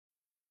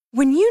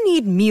When you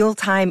need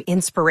mealtime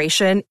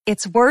inspiration,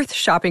 it's worth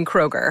shopping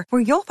Kroger,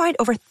 where you'll find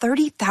over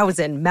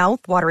 30,000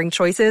 mouth-watering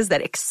choices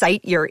that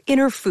excite your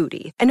inner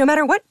foodie. And no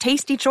matter what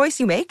tasty choice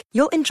you make,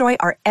 you'll enjoy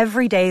our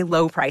everyday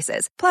low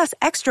prices, plus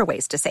extra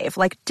ways to save,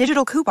 like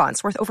digital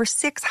coupons worth over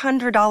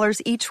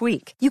 $600 each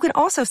week. You can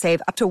also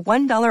save up to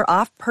 $1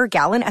 off per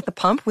gallon at the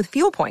pump with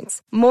fuel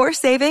points. More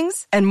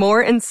savings and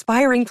more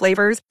inspiring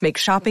flavors make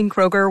shopping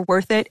Kroger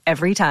worth it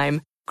every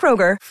time.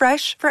 Kroger,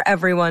 fresh for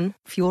everyone.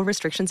 Fuel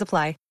restrictions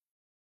apply.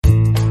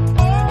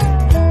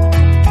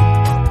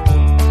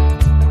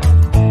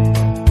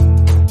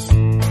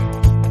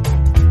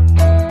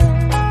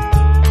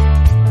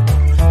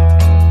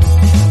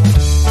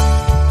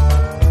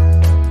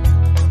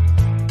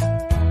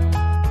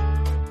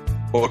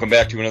 Welcome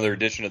back to another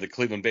edition of the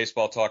Cleveland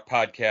Baseball Talk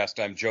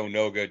podcast. I'm Joe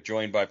Noga,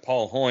 joined by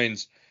Paul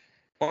Hoynes.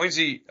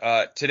 Hoynesy,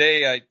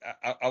 today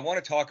I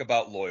want to talk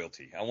about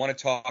loyalty. I want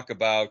to talk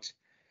about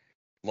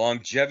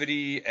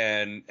longevity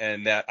and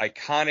that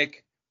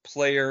iconic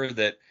player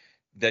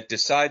that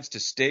decides to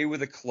stay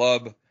with a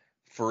club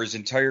for his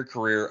entire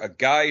career, a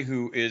guy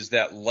who is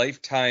that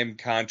lifetime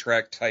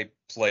contract type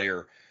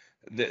player.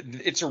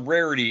 It's a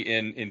rarity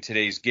in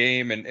today's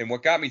game, and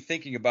what got me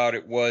thinking about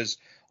it was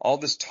all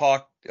this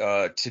talk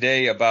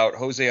today about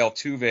Jose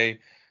Altuve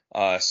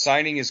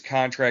signing his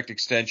contract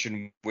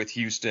extension with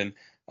Houston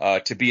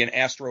to be an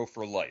Astro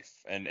for life,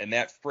 and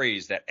that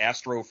phrase, that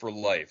Astro for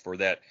life, or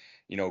that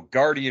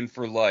Guardian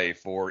for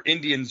life, or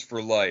Indians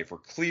for life, or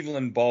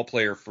Cleveland ball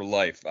player for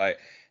life.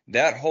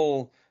 That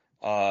whole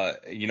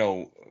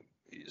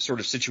sort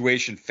of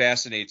situation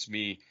fascinates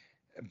me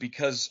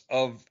because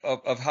of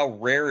how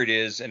rare it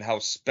is and how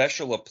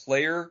special a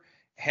player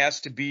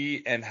has to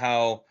be, and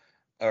how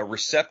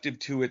receptive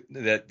to it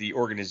that the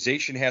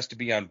organization has to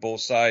be on both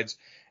sides.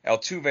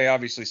 Altuve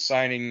obviously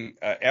signing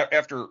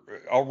after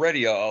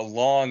already a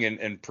long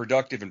and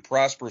productive and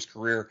prosperous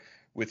career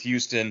with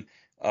Houston.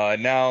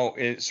 Now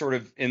sort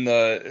of on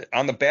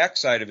the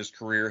backside of his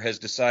career has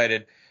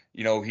decided,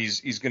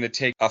 he's going to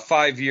take a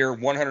 5-year,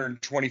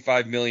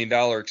 $125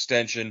 million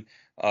extension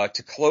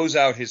to close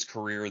out his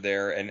career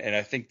there. And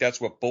I think that's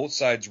what both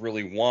sides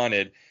really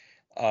wanted.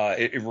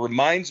 It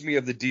reminds me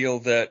of the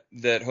deal that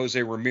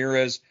Jose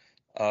Ramirez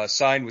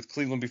signed with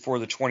Cleveland before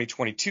the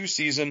 2022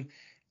 season.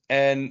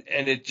 And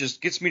it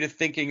just gets me to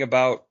thinking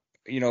about,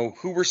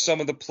 who were some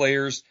of the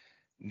players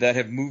that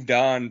have moved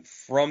on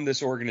from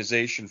this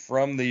organization,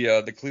 from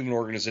the Cleveland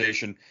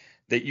organization,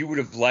 that you would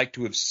have liked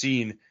to have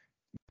seen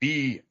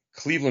be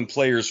Cleveland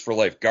players for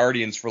life,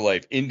 Guardians for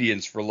life,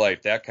 Indians for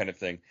life, that kind of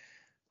thing.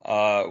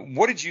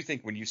 What did you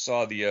think when you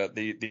saw the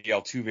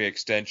Altuve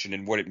extension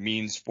and what it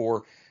means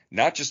for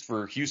not just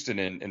for Houston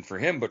and for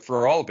him, but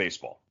for all of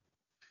baseball?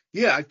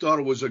 Yeah, I thought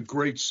it was a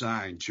great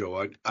sign,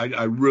 Joe.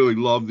 I really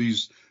love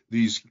these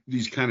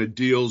kind of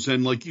deals,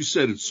 and like you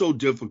said, it's so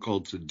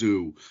difficult to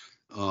do.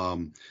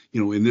 In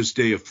this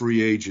day of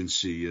free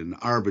agency and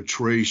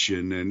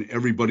arbitration and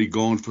everybody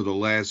going for the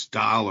last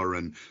dollar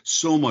and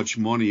so much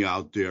money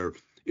out there,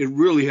 it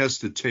really has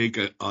to take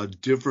a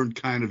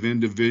different kind of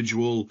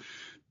individual.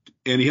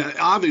 And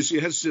obviously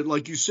it has to,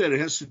 like you said,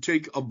 it has to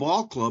take a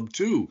ball club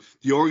too.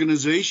 The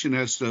organization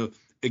has to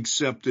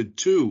accept it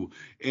too.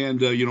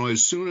 And,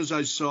 as soon as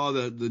I saw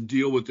the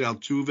deal with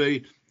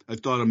Altuve, I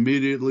thought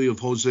immediately of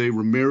Jose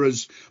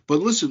Ramirez.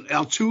 But listen,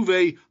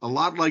 Altuve, a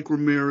lot like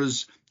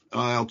Ramirez,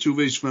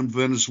 Altuve's from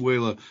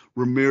Venezuela,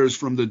 Ramirez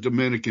from the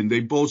Dominican.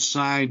 They both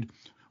signed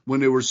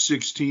when they were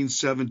 16,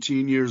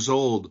 17 years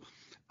old.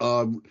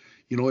 And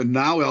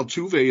now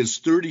Altuve is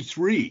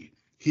 33.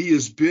 He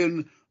has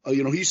been,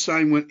 he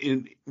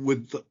signed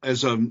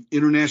as an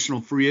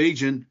international free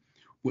agent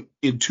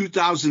in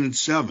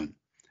 2007.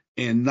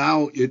 And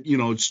now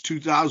it's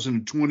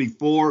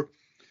 2024.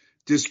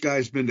 This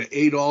guy's been to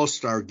 8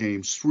 All-Star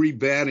games, 3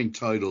 batting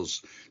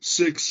titles,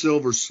 6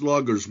 Silver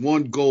Sluggers,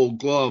 1 Gold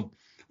Glove,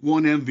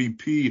 1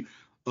 MVP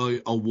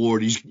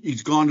award.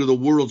 He's gone to the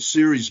World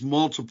Series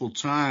multiple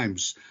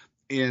times.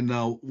 And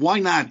why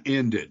not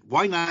end it?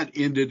 Why not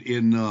end it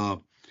in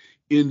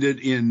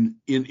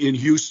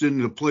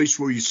Houston, the place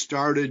where you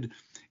started,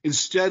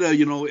 instead of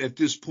at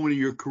this point of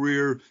your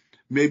career,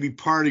 maybe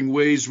parting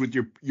ways with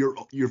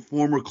your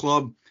former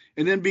club,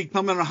 and then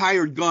becoming a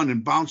hired gun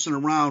and bouncing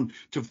around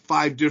to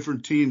 5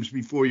 different teams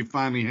before you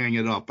finally hang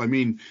it up. I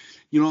mean,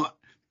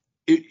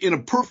 in a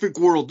perfect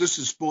world, this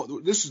is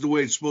the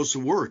way it's supposed to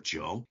work,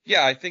 Joe.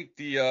 Yeah, I think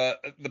the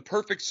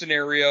perfect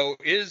scenario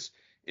is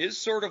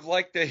sort of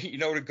like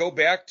to go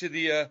back to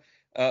the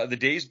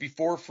days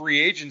before free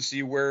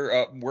agency,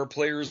 where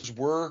players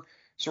were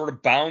sort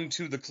of bound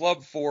to the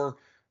club for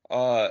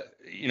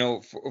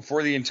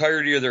the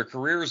entirety of their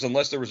careers,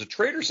 unless there was a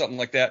trade or something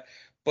like that.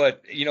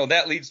 But,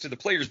 that leads to the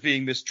players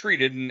being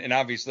mistreated, and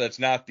obviously that's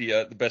not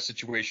the best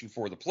situation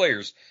for the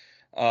players.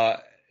 You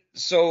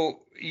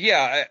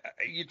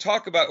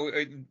talk about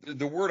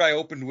the word I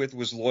opened with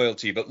was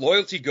loyalty, but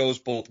loyalty goes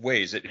both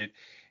ways.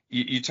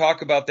 You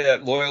talk about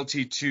that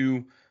loyalty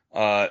to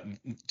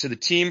the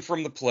team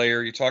from the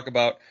player. You talk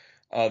about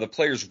the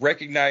players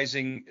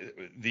recognizing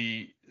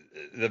the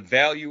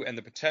value and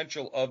the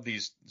potential of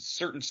these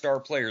certain star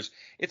players.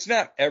 It's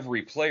not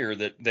every player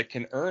that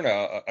can earn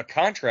a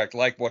contract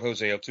like what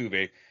Jose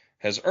Altuve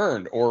has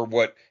earned or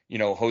what,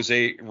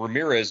 Jose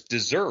Ramirez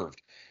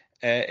deserved.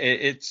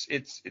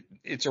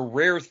 It's a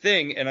rare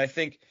thing. And I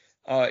think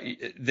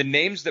the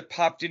names that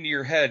popped into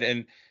your head,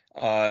 and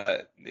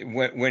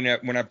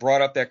when I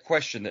brought up that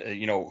question,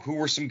 who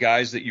were some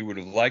guys that you would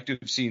have liked to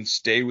have seen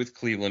stay with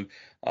Cleveland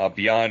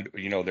beyond,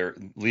 their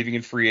leaving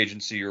in free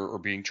agency or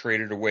being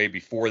traded away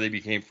before they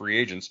became free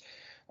agents?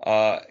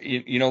 There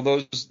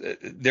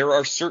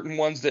are certain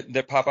ones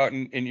that pop out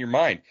in your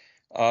mind.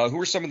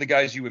 Who are some of the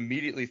guys you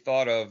immediately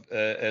thought of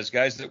as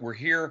guys that were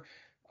here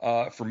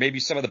for maybe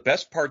some of the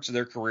best parts of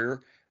their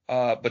career,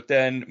 but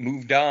then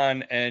moved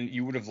on, and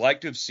you would have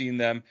liked to have seen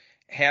them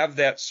have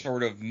that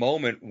sort of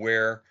moment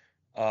where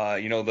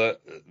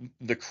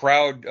the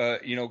crowd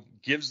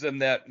gives them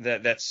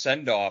that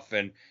send off,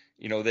 and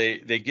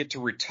they get to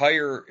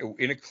retire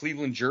in a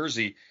Cleveland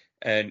jersey,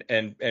 and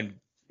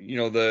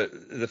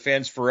the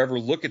fans forever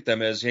look at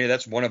them as, hey,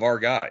 that's one of our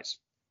guys.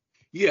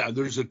 Yeah,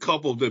 there's a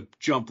couple that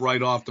jump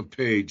right off the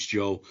page,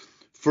 Joe.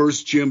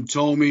 First, Jim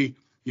Thome,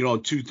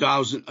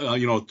 2000,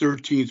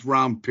 13th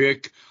round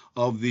pick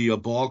of the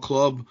ball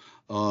club,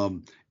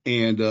 and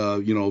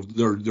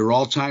their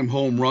all-time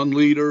home run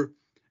leader,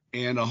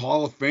 and a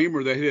Hall of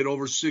Famer that hit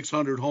over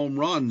 600 home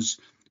runs.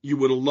 You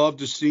would have loved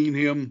to seen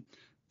him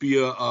be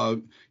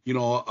a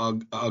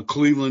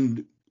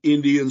Cleveland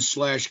Indian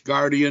 /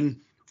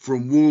 Guardian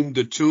from womb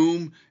to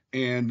tomb,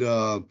 and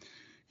and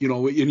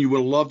you would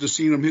have loved to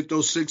seen him hit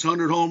those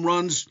 600 home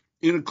runs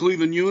in a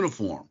Cleveland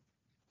uniform.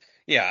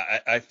 Yeah,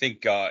 I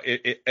think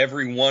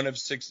every one of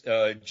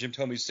Jim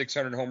Thome's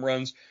 600 home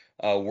runs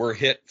were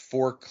hit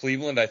for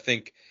Cleveland. I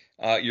think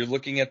you're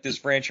looking at this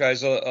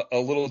franchise a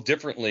little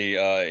differently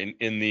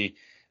in the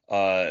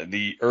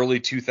early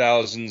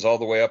 2000s all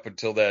the way up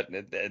until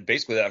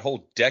basically that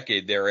whole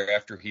decade there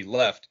after he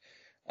left,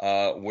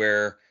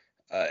 where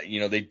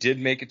they did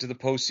make it to the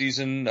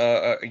postseason,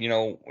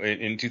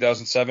 in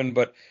 2007.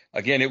 But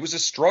again, it was a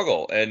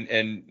struggle,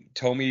 and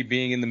Thome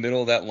being in the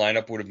middle of that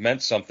lineup would have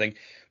meant something.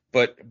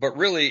 But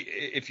really,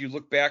 if you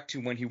look back to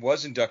when he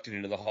was inducted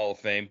into the Hall of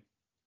Fame,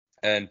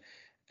 and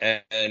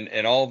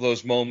all of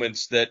those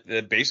moments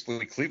that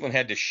basically Cleveland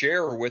had to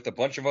share with a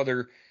bunch of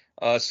other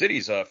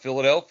cities,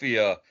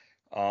 Philadelphia,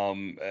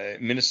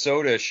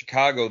 Minnesota,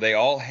 Chicago, they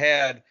all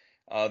had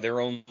their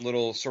own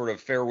little sort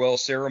of farewell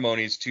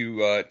ceremonies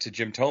to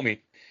Jim Thome.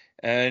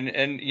 And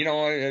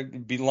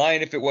I'd be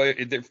lying if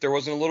there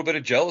wasn't a little bit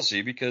of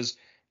jealousy, because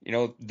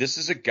this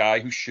is a guy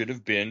who should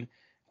have been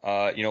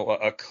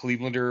a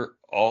Clevelander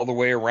all the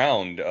way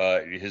around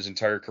his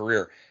entire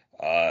career.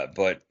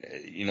 But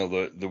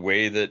the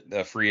way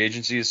that free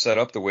agency is set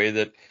up, the way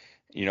that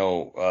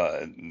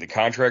the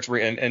contracts were,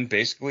 and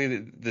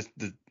basically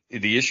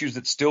the issues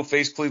that still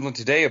face Cleveland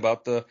today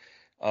about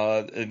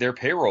their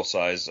payroll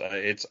size,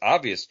 it's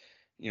obvious.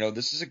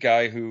 This is a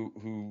guy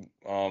who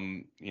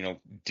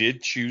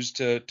did choose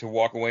to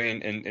walk away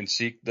and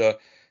seek the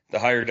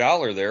higher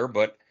dollar there,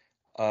 but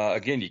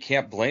again, you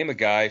can't blame a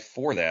guy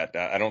for that.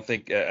 I don't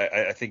think.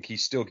 I think he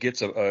still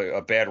gets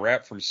a bad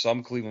rap from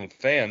some Cleveland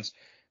fans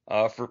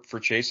for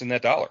chasing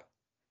that dollar.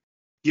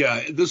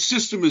 Yeah, the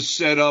system is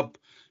set up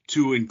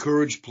to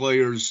encourage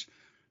players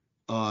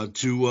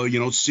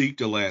to seek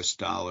the last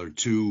dollar,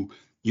 to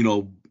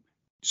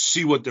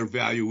see what their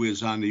value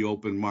is on the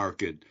open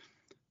market,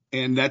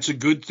 and that's a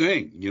good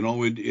thing.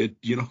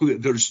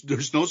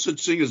 There's no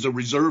such thing as a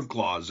reserve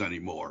clause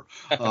anymore.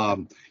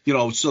 So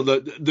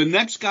the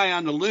next guy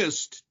on the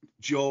list,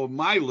 Joe,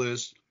 my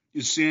list,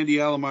 is Sandy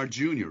Alomar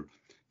Jr.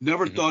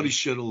 Never thought he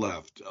should have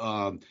left.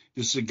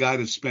 This is a guy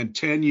that spent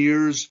 10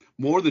 years,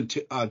 more than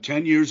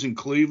 10 years in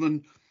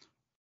Cleveland,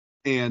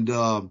 and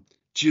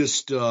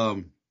he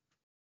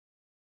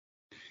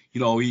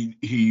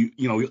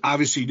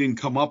obviously didn't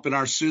come up in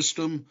our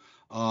system.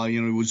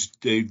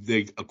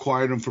 They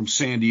acquired him from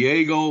San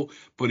Diego,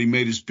 but he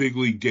made his big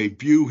league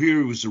debut here.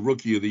 He was the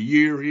rookie of the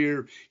year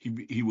here.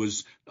 He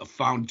was a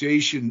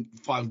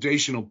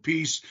foundational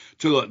piece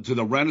to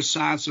the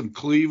renaissance of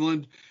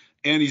Cleveland.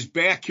 And he's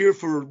back here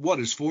for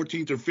his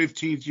 14th or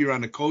 15th year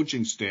on the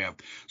coaching staff.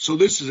 So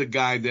this is a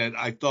guy that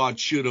I thought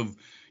should have,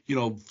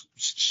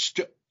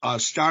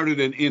 started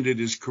and ended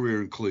his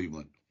career in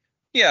Cleveland.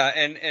 Yeah,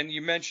 and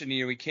you mentioned,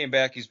 he came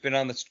back. He's been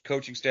on the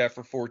coaching staff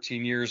for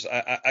 14 years.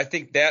 I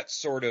think that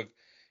sort of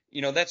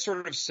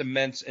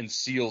cements and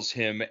seals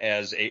him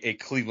as a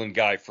Cleveland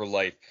guy for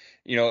life.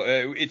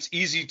 It's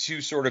easy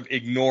to sort of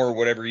ignore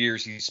whatever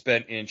years he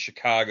spent in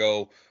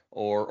Chicago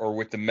or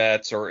with the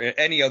Mets or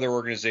any other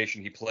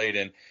organization he played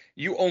in.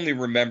 You only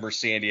remember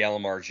Sandy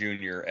Alomar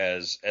Jr.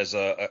 as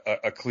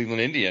a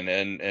Cleveland Indian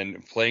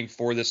and playing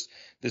for this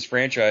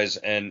franchise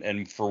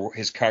and for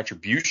his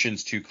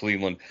contributions to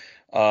Cleveland.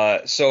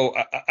 So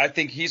I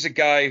think he's a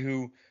guy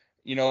who,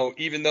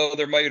 even though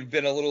there might have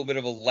been a little bit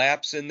of a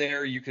lapse in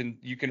there, you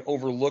can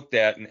overlook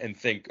that and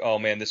think, oh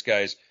man, this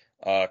guy's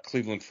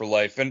Cleveland for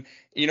life. And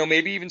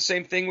maybe even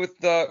same thing with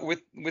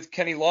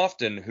Kenny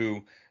Lofton,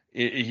 who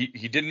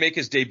he didn't make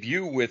his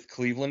debut with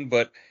Cleveland,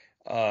 but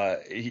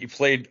he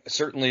played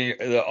certainly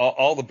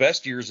all the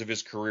best years of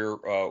his career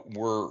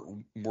were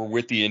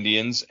with the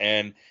Indians,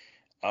 and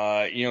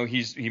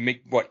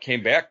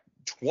came back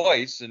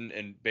twice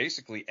and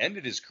basically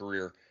ended his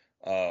career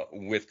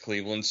with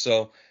Cleveland.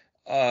 So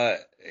I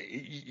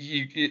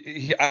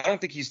don't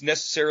think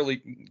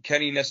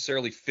Kenny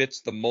necessarily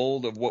fits the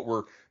mold of what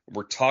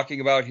we're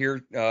talking about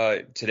here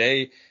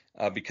today,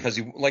 because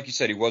he, like you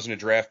said, he wasn't a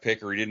draft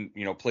pick, or he didn't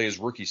play his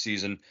rookie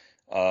season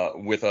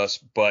with us,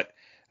 but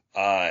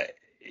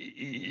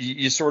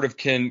you sort of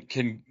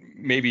can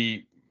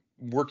maybe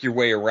work your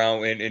way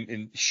around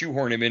and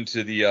shoehorn him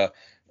into the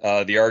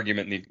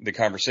argument and the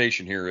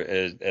conversation here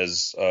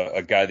as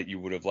a guy that you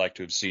would have liked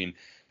to have seen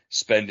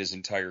spend his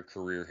entire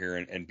career here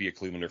and be a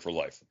Clevelander for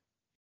life.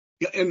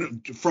 Yeah,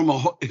 and from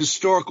a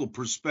historical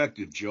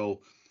perspective,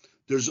 Joe,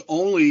 there's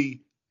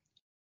only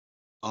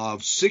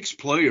 6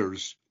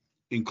 players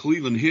in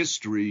Cleveland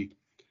history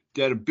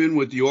that have been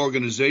with the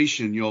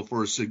organization,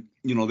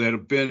 that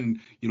have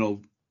been,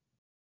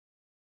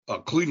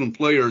 Cleveland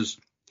players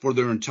for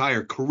their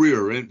entire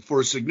career and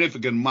for a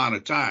significant amount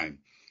of time.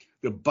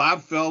 The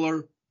Bob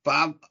Feller,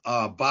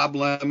 Bob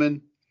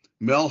Lemon,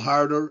 Mel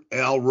Harder,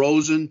 Al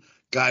Rosen,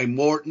 Guy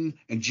Morton,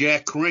 and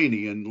Jack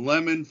Craney. And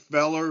Lemon,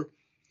 Feller,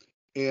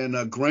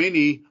 and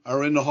Graney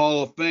are in the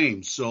Hall of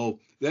Fame. So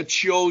that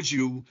shows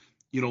you,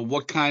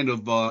 what kind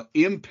of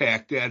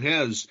impact that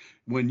has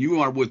when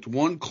you are with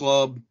one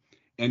club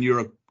and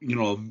you're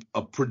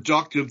a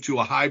productive to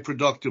a high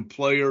productive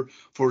player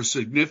for a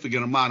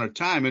significant amount of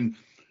time. And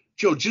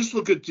Joe, just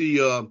look at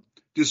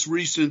this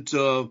recent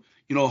Hall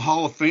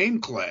of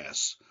Fame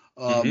class.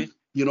 That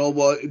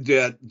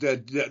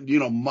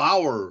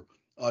Mauer,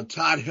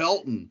 Todd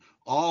Helton,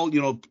 all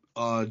Joe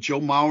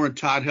Mauer and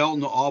Todd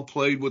Helton all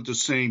played with the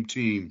same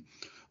team,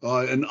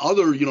 and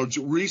other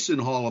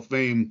recent Hall of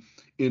Fame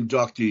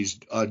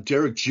inductees,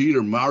 Derek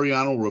Jeter,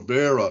 Mariano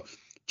Rivera,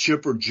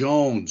 Chipper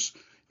Jones,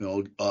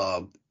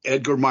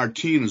 Edgar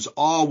Martinez,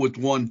 all with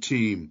one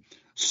team.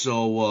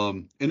 So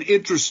an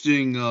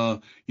interesting,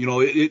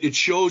 it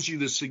shows you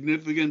the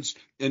significance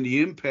and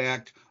the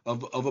impact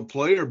of a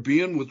player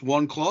being with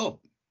one club.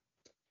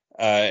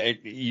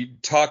 You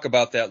talk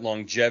about that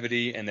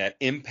longevity and that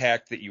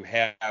impact that you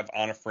have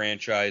on a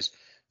franchise.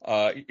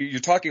 You're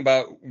talking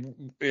about,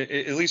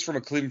 at least from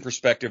a Cleveland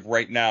perspective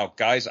right now,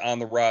 guys on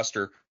the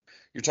roster.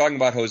 You're talking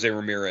about Jose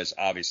Ramirez,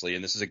 obviously,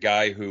 and this is a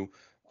guy who,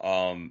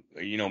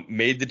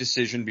 made the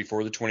decision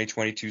before the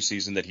 2022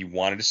 season that he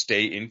wanted to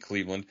stay in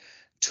Cleveland,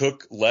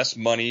 took less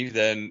money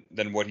than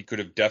what he could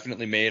have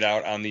definitely made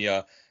out on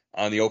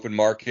the open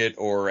market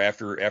or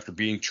after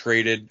being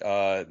traded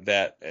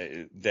that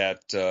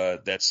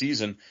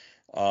season.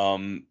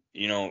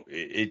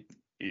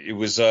 It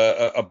was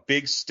a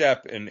big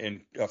step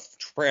and a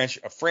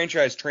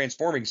franchise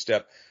transforming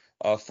step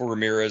for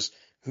Ramirez,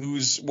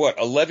 who's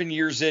 11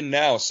 years in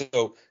now.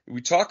 So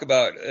we talk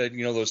about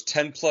those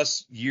 10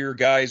 plus year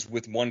guys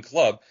with one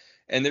club,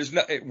 and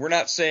we're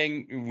not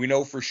saying we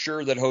know for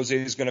sure that Jose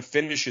is going to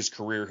finish his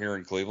career here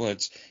in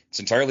Cleveland. It's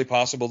entirely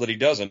possible that he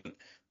doesn't.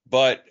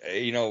 But,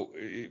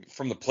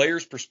 from the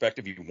player's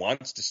perspective, he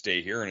wants to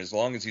stay here. And as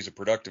long as he's a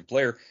productive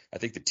player, I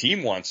think the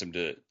team wants him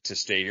to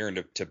stay here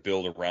and to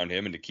build around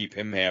him and to keep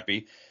him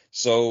happy.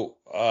 So,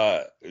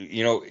 I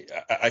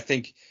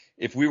think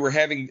if we were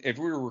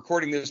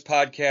recording this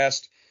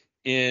podcast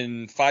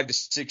in 5 to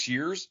 6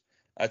 years,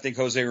 I think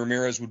Jose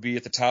Ramirez would be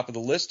at the top of the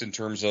list in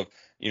terms of,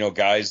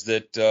 guys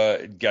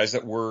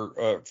that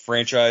were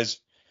franchise,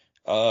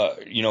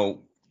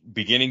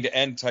 beginning to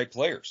end type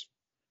players.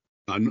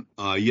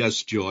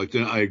 Yes, Joe,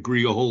 I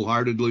agree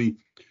wholeheartedly.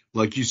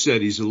 Like you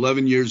said, he's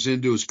 11 years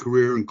into his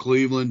career in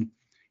Cleveland.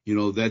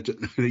 That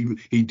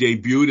he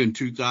debuted in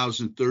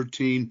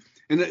 2013.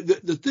 And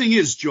the thing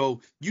is,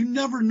 Joe, you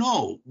never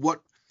know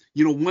what,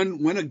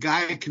 when a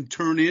guy can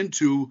turn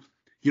into,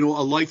 a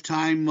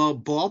lifetime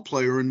ball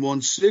player in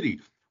one city.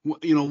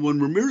 When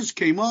Ramirez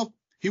came up,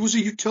 he was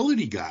a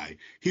utility guy.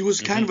 He was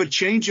kind of a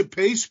change of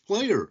pace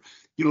player.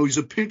 He's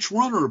a pinch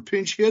runner, a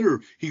pinch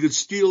hitter. He could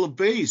steal a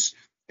base.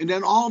 And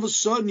then all of a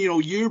sudden,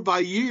 year by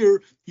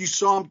year, you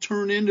saw him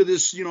turn into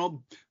this,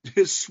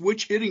 this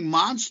switch hitting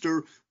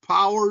monster,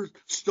 power,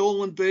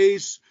 stolen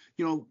base,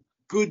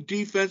 good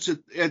defense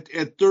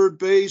at third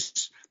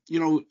base,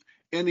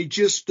 and he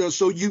just,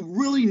 so you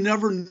really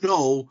never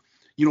know,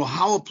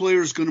 how a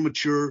player is going to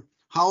mature,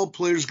 how a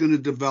player is going to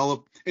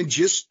develop, and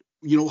just,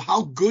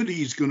 how good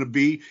he's going to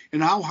be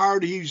and how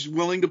hard he's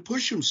willing to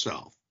push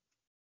himself.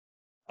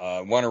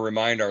 I want to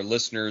remind our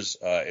listeners,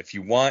 if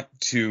you want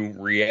to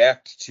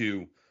react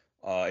to,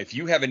 if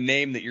you have a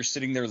name that you're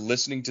sitting there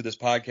listening to this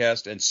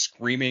podcast and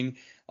screaming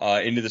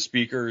into the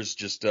speakers,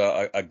 just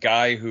a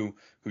guy who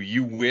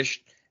you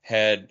wished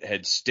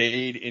had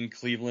stayed in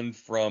Cleveland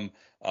from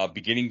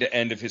beginning to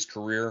end of his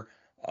career,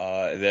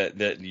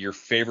 that your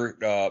favorite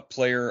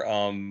player,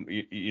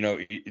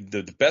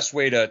 the best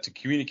way to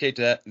communicate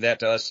that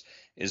to us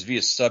is via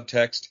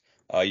subtext.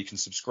 You can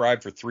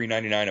subscribe for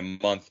 $3.99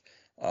 a month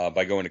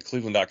by going to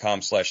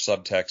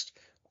cleveland.com/subtext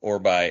or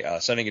by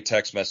sending a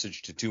text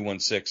message to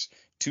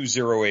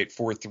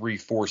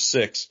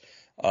 216-208-4346.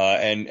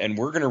 And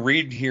we're going to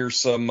read here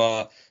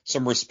some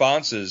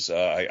responses.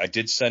 I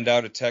did send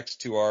out a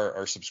text to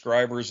our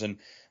subscribers and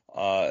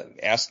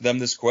asked them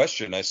this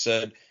question. I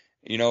said,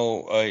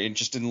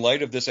 just in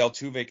light of this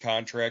Altuve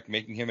contract,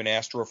 making him an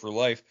Astro for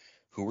life,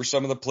 who were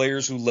some of the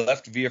players who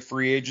left via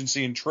free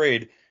agency and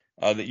trade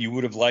that you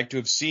would have liked to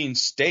have seen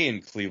stay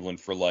in Cleveland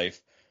for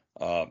life?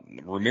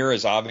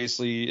 Ramirez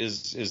obviously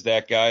is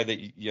that guy that,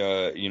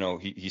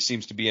 he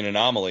seems to be an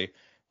anomaly.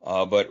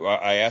 But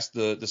I asked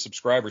the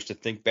subscribers to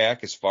think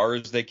back as far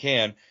as they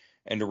can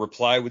and to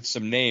reply with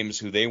some names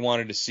who they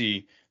wanted to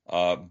see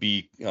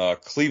be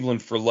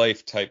Cleveland for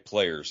life type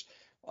players.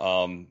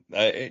 One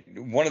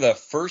of the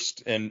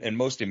first and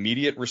most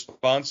immediate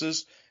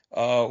responses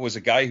was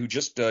a guy who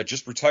just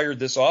retired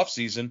this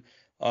offseason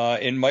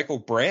in Michael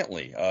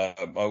Brantley.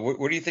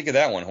 What do you think of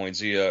that one,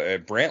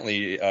 Hoynesy?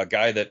 Brantley, a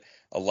guy that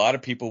a lot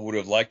of people would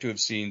have liked to have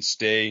seen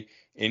stay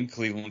in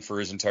Cleveland for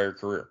his entire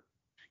career.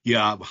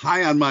 Yeah,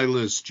 high on my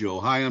list, Joe.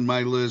 High on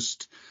my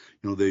list.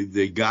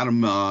 They got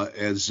him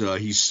as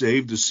he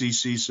saved the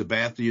CC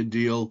Sabathia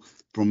deal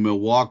from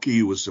Milwaukee.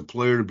 He was the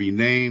player to be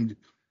named.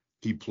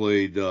 He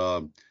played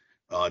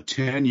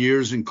 10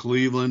 years in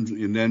Cleveland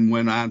and then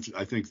went on,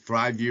 I think,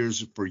 5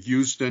 years for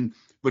Houston.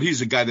 But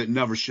he's a guy that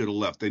never should have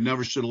left. They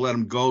never should have let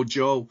him go,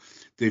 Joe.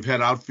 They've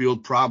had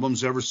outfield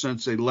problems ever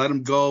since they let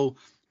him go.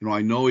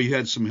 I know he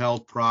had some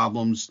health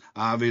problems,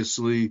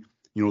 obviously.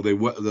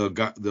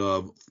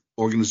 The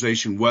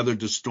organization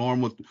weathered the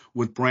storm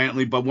with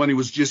Brantley, but when he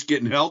was just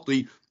getting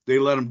healthy, they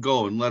let him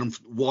go and let him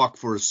walk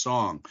for a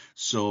song.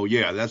 So,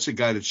 yeah, that's a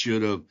guy that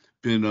should have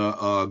been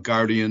a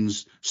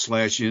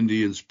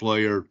Guardians/Indians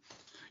player,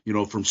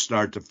 from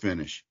start to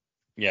finish.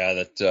 Yeah,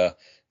 that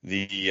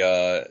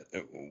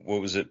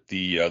what was it?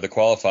 The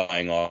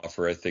qualifying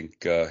offer, I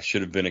think,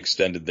 should have been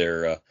extended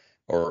there,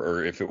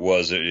 or if it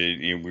was,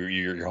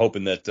 you're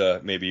hoping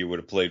that maybe he would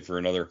have played for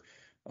another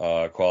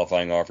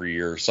qualifying offer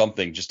year or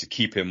something just to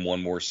keep him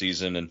one more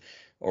season and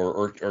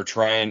or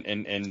try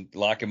and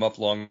lock him up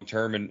long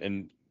term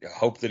and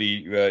hope that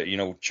he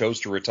chose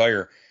to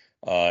retire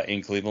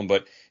in Cleveland.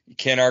 But you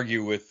can't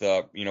argue with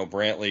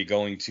Brantley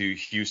going to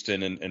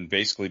Houston and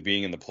basically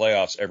being in the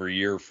playoffs every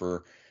year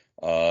for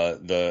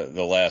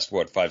the last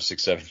 5,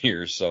 6, 7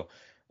 years. So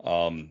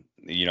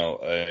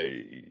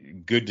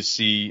good to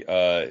see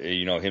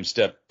him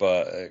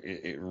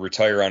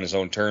retire on his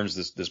own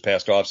terms this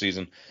past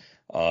offseason.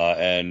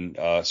 And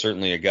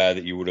certainly a guy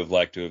that you would have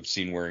liked to have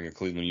seen wearing a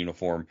Cleveland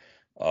uniform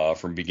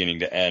from beginning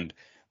to end.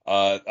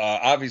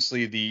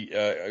 Obviously,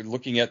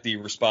 looking at the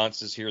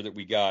responses here that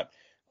we got,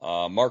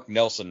 Mark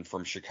Nelson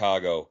from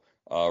Chicago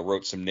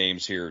wrote some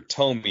names here.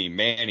 Tomey,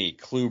 Manny,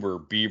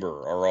 Kluber,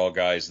 Bieber are all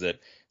guys that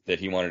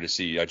he wanted to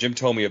see. Jim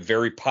Tomey, a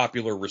very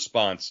popular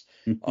response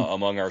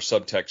among our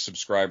subtext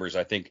subscribers.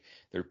 I think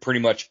they're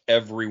pretty much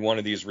every one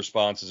of these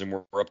responses, and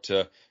we're up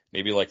to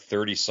maybe like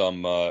 30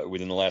 some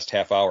within the last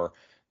half hour.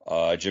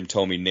 Jim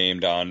Tomey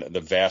named on the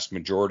vast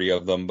majority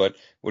of them. But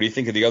what do you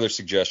think of the other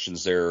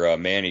suggestions there?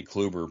 Manny,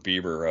 Kluber,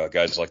 Bieber,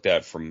 guys like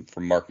that from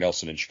Mark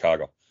Nelson in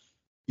Chicago.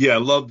 Yeah, I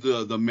love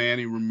the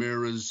Manny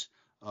Ramirez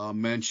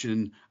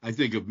mention. I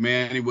think if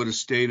Manny would have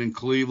stayed in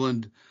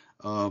Cleveland,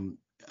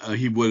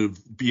 he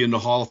would be in the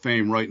Hall of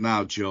Fame right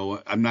now,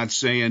 Joe. I'm not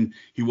saying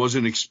he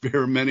wasn't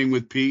experimenting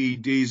with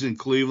PEDs in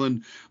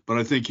Cleveland, but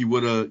I think he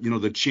would have,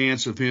 the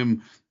chance of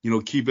him,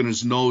 keeping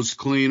his nose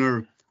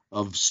cleaner,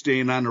 of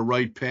staying on the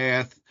right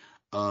path,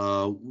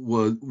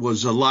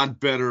 was a lot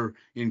better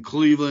in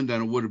Cleveland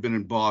than it would have been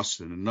in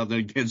Boston. And nothing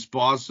against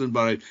Boston,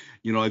 but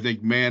I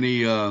think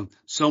Manny,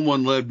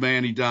 someone led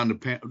Manny down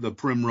the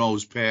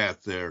primrose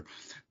path there.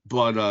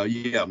 But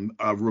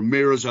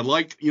Ramirez, I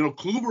like,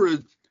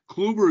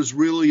 Kluber is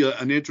really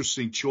an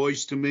interesting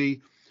choice to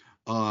me.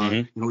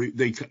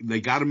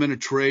 They got him in a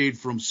trade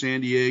from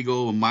San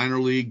Diego, a minor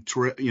league.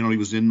 He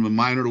was in the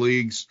minor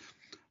leagues.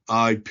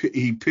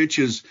 He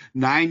pitches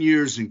 9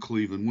 years in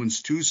Cleveland,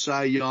 wins 2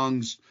 Cy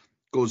Youngs,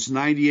 goes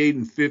 98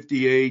 and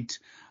 58.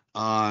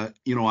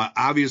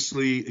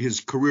 Obviously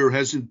his career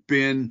hasn't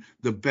been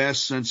the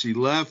best since he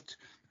left.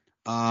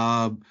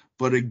 But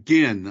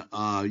again,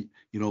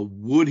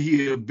 would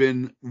he have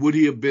been,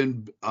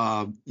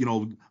 I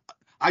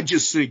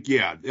just think,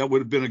 that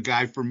would have been a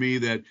guy for me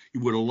that you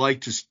would have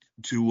liked to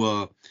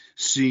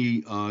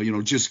see,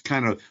 just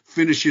kind of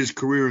finish his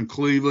career in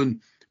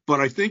Cleveland. But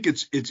I think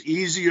it's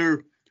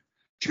easier,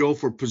 Joe,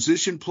 for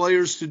position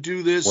players to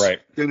do this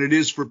than it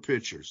is for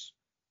pitchers.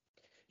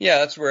 Yeah,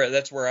 that's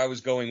where I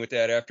was going with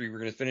that. After you were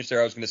going to finish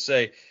there, I was going to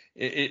say,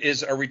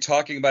 are we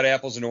talking about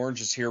apples and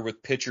oranges here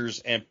with pitchers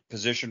and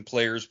position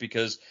players?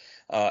 Because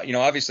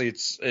obviously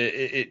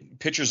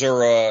pitchers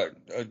are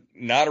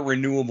not a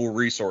renewable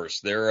resource.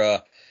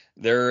 Their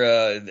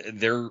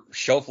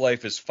shelf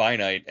life is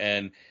finite,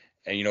 and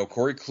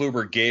Corey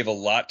Kluber gave a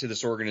lot to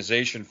this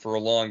organization for a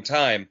long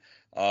time.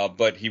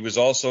 But he was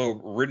also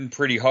ridden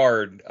pretty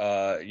hard,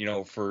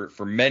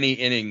 for many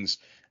innings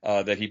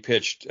that he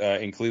pitched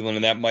in Cleveland,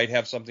 and that might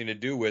have something to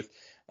do with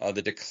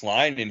the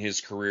decline in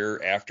his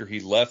career after he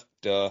left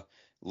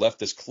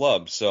this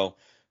club. So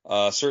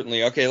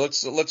certainly, okay.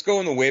 Let's go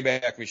in the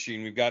Wayback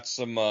Machine. We've got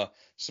some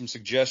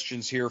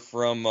suggestions here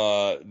from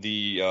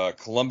the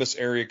Columbus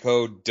area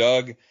code.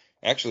 Doug,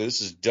 actually,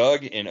 this is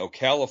Doug in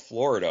Ocala,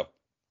 Florida,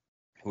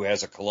 who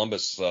has a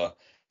Columbus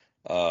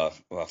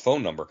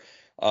phone number.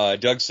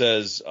 Doug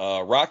says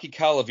Rocky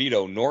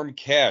Colavito, Norm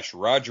Cash,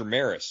 Roger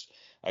Maris.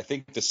 I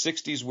think the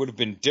 60s would have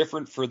been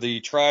different for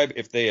the Tribe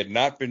if they had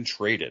not been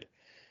traded.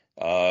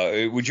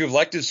 Would you have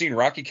liked to have seen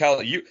Rocky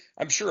Colavito?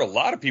 I'm sure a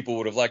lot of people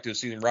would have liked to have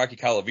seen Rocky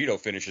Colavito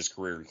finish his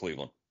career in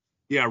Cleveland.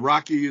 Yeah,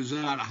 Rocky is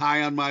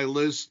high on my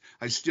list.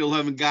 I still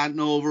haven't gotten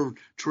over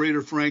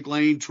Trader Frank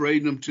Lane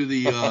trading him to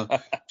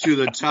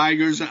the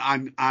Tigers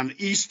on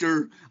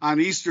Easter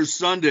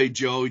Sunday.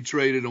 Joe, he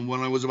traded him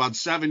when I was about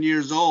 7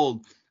 years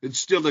old. It's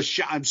still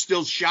I'm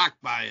still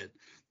shocked by it.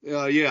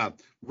 Yeah,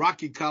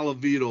 Rocky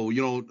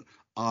Colavito.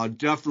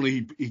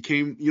 Definitely he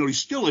came. He's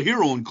still a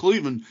hero in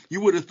Cleveland.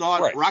 You would have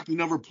thought right. Rocky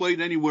never played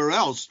anywhere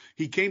else.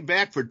 He came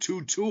back for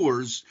 2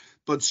 tours.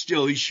 But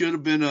still, he should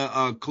have been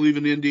a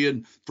Cleveland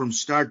Indian from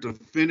start to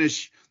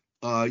finish.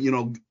 I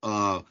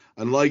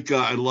like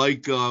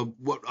Norm.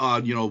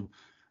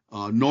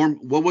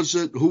 What was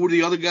it? Who were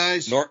the other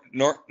guys?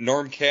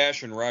 Norm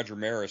Cash and Roger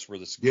Maris were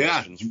the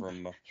suggestions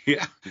from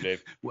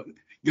Dave.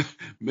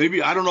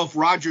 Maybe I don't know if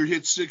Roger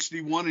hit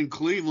 61 in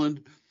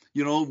Cleveland.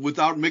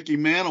 Without Mickey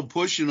Mantle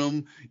pushing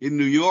him in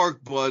New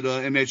York, but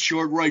in that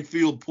short right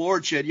field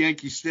porch at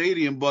Yankee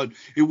Stadium. But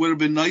it would have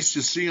been nice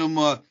to see him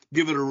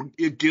give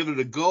it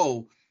a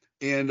go.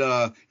 And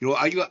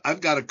I've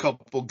got a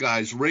couple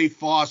guys. Ray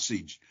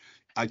Fosse,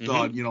 I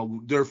thought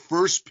their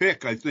first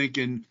pick. I think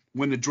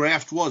when the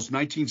draft was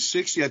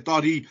 1960. I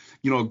thought he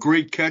a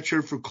great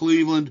catcher for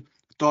Cleveland.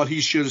 Thought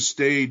he should have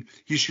stayed.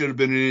 He should have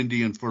been an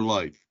Indian for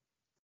life.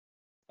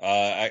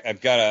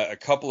 I've got a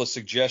couple of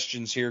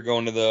suggestions here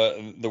going to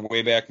the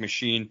Wayback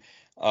Machine.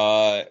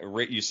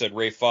 You said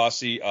Ray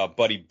Fosse,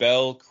 Buddy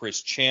Bell,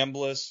 Chris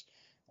Chambliss,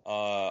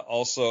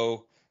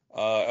 also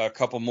a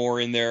couple more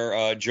in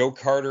there, Joe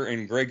Carter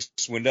and Greg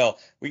Swindell.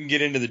 We can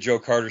get into the Joe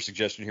Carter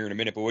suggestion here in a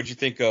minute, but what'd you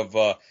think of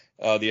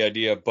the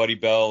idea of Buddy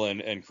Bell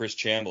and Chris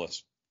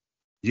Chambliss?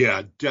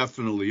 Yeah,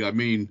 definitely. I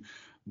mean,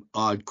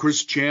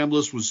 Chris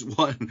Chambliss was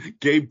one.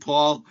 Gabe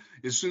Paul.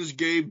 As soon as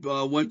Gabe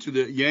went to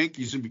the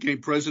Yankees and became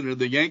president of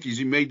the Yankees,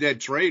 he made that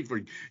trade for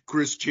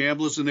Chris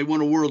Chambliss, and they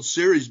won a World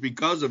Series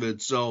because of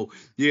it. So,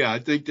 yeah, I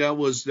think that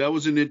was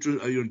an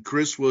interest.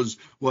 Chris was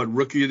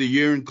Rookie of the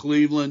Year in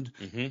Cleveland.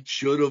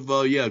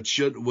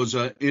 Mm-hmm. Was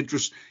an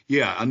interest.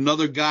 Yeah,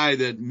 another guy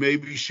that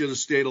maybe should have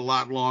stayed a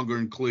lot longer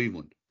in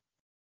Cleveland.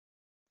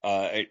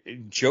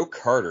 Joe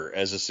Carter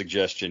as a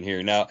suggestion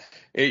here. Now,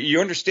 you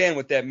understand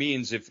what that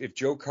means if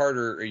Joe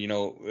Carter,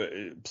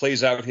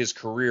 plays out his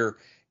career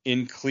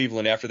in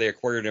Cleveland after they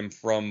acquired him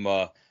from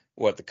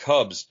the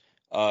Cubs.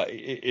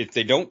 If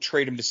they don't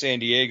trade him to San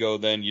Diego,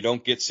 then you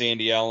don't get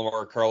Sandy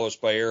Alomar, Carlos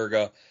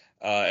Baerga,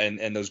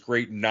 and those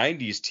great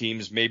 90s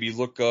teams maybe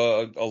look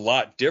a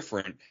lot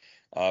different.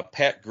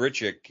 Pat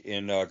Gritchick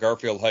in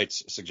Garfield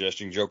Heights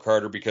suggesting Joe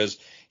Carter because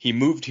he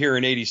moved here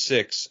in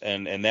 '86,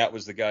 and that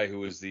was the guy who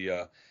was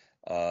the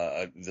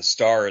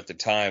star at the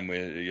time.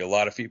 A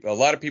lot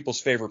of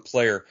people's favorite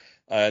player,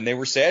 and they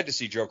were sad to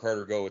see Joe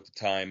Carter go at the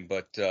time.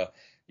 But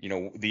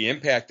the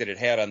impact that it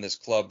had on this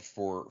club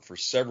for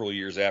several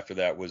years after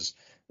that was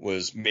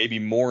maybe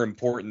more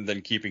important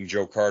than keeping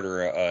Joe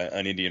Carter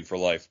an Indian for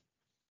life.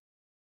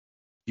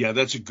 Yeah,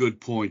 that's a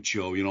good point,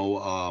 Joe.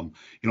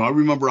 I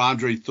remember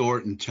Andre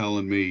Thornton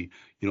telling me,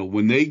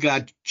 when they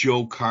got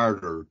Joe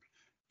Carter,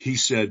 he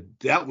said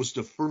that was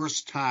the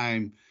first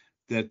time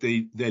that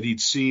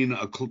he'd seen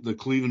the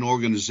Cleveland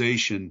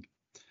organization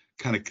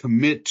kind of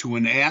commit to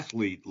an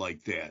athlete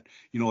like that.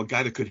 A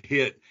guy that could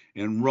hit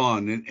and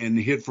run and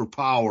hit for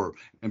power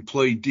and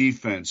play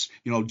defense.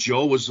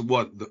 Joe was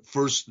one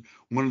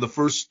of the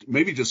first,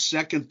 maybe the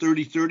second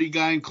 30-30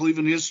 guy in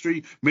Cleveland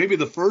history, maybe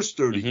the first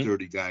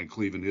 30-30 guy in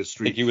Cleveland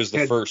history. I think he was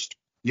the first.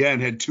 Yeah,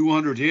 and had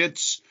 200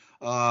 hits.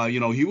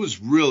 He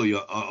was really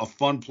a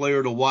fun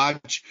player to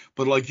watch.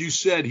 But like you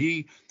said,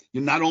 he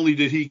not only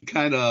did he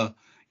kind of,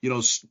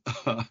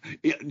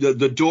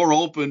 the door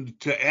opened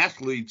to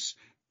athletes,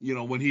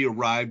 when he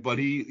arrived, but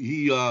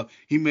he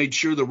made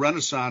sure the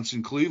renaissance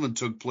in Cleveland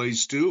took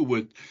place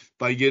too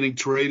by getting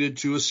traded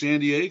to San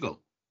Diego.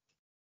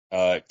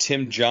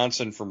 Tim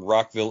Johnson from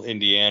Rockville,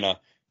 Indiana,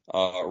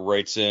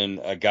 writes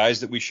in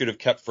guys that we should have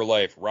kept for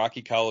life: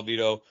 Rocky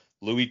Colavito,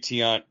 Louis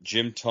Tiant,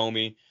 Jim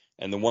Thome,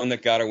 and the one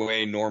that got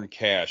away, Norm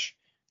Cash.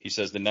 He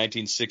says the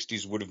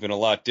 1960s would have been a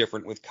lot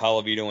different with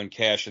Colavito and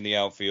Cash in the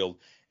outfield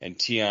and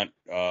Tiant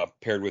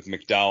paired with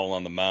McDowell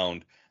on the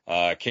mound.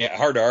 Hard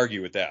to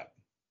argue with that.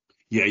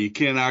 Yeah, you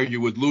can't argue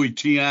with Louis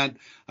Tiant.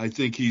 I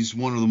think he's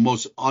one of the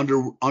most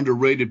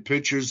underrated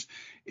pitchers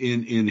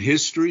in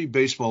history,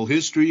 baseball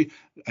history.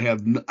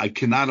 I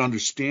cannot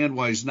understand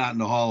why he's not in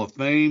the Hall of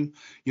Fame.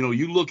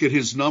 You look at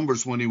his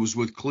numbers when he was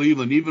with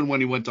Cleveland, even when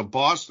he went to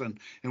Boston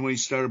and when he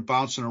started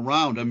bouncing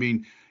around. I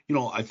mean,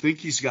 I think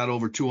he's got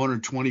over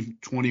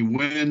 220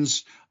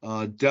 wins.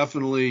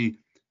 Definitely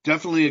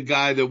a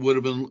guy that would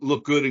have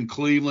looked good in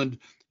Cleveland,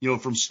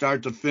 from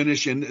start to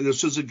finish. And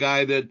this is a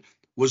guy that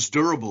was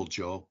durable,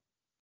 Joe.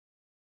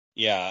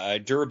 Yeah,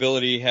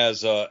 durability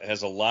has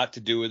a lot to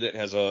do with it.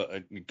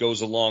 It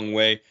goes a long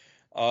way.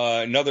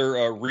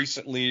 Another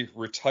recently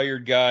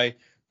retired guy,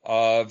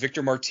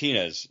 Victor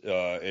Martinez,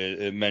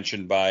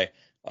 mentioned by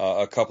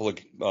a couple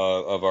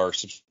of our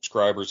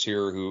subscribers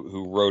here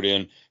who wrote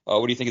in.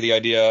 What do you think of the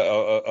idea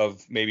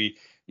of maybe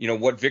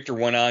what Victor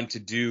went on to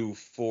do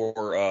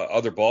for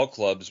other ball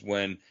clubs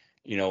when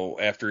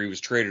after he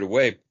was traded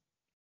away,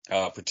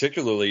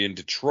 particularly in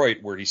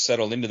Detroit, where he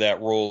settled into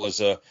that role as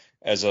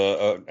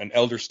an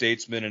elder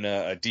statesman and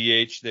a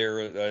DH there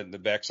in the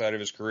backside of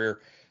his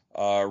career.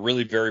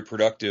 Really very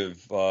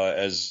productive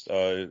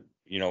after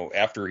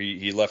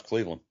he left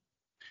Cleveland.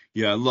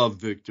 Yeah, I love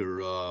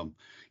Victor.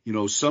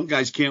 Some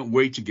guys can't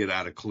wait to get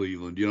out of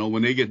Cleveland.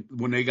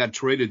 When they got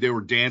traded, they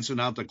were dancing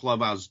out the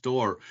clubhouse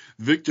door.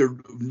 Victor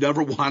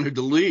never wanted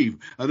to leave.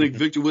 I think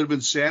Victor would have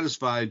been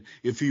satisfied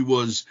if he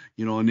was,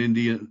 an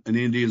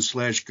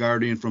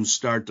Indian/Guardian from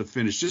start to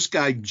finish. This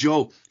guy,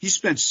 Joe, he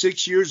spent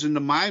 6 years in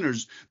the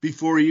minors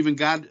before he even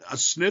got a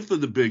sniff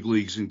of the big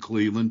leagues in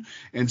Cleveland,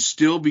 and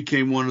still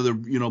became one of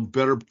the,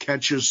 better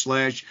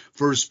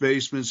catchers/first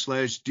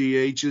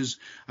baseman/DHs.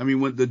 I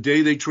mean, when the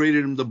day they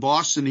traded him to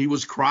Boston, he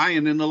was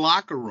crying in the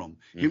locker room.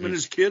 Him and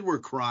his kid were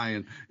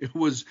crying. It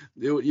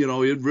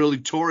really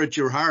tore at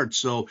your heart.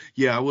 So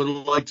yeah, I would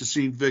have liked to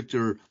see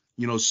Victor,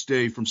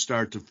 stay from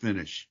start to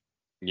finish.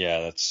 Yeah,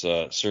 that's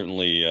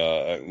certainly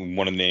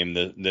one of the name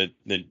that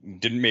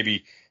didn't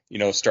maybe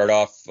start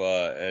off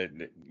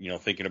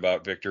thinking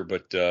about Victor,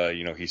 but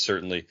he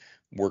certainly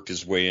worked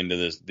his way into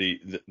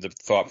the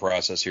thought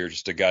process here.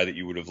 Just a guy that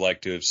you would have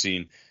liked to have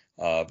seen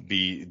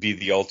be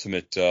the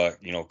ultimate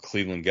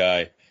Cleveland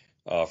guy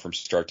from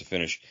start to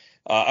finish.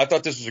 I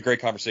thought this was a great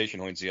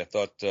conversation, Hoynesy. I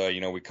thought,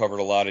 we covered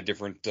a lot of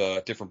different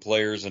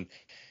players, and,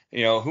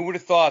 who would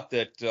have thought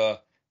that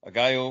a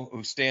guy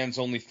who stands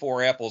only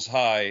 4 apples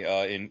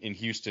high in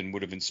Houston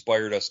would have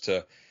inspired us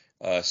to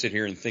sit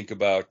here and think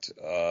about,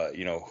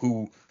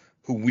 who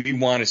we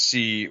want to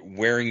see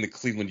wearing the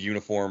Cleveland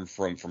uniform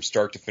from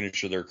start to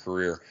finish of their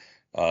career.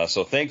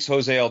 So thanks,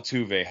 Jose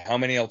Altuve. How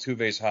many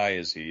Altuves high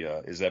is he?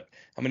 How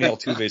many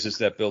Altuves is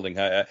that building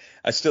high?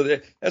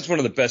 That's one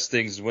of the best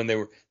things is when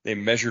they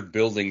measured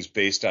buildings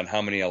based on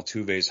how many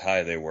Altuves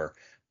high they were.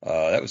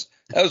 That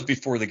was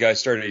before the guy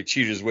started to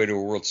cheat his way to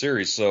a World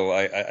Series. So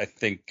I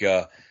think,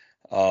 it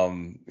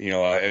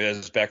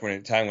was back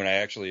when I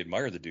actually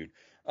admired the dude.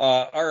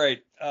 All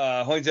right.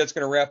 Hoynes, that's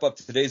going to wrap up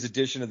today's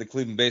edition of the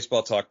Cleveland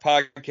Baseball Talk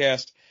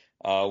podcast.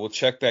 We'll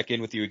check back in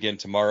with you again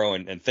tomorrow,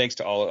 and thanks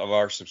to all of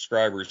our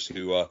subscribers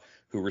who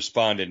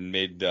responded and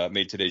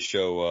made today's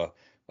show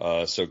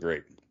so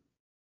great.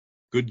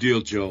 Good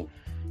deal, Joe.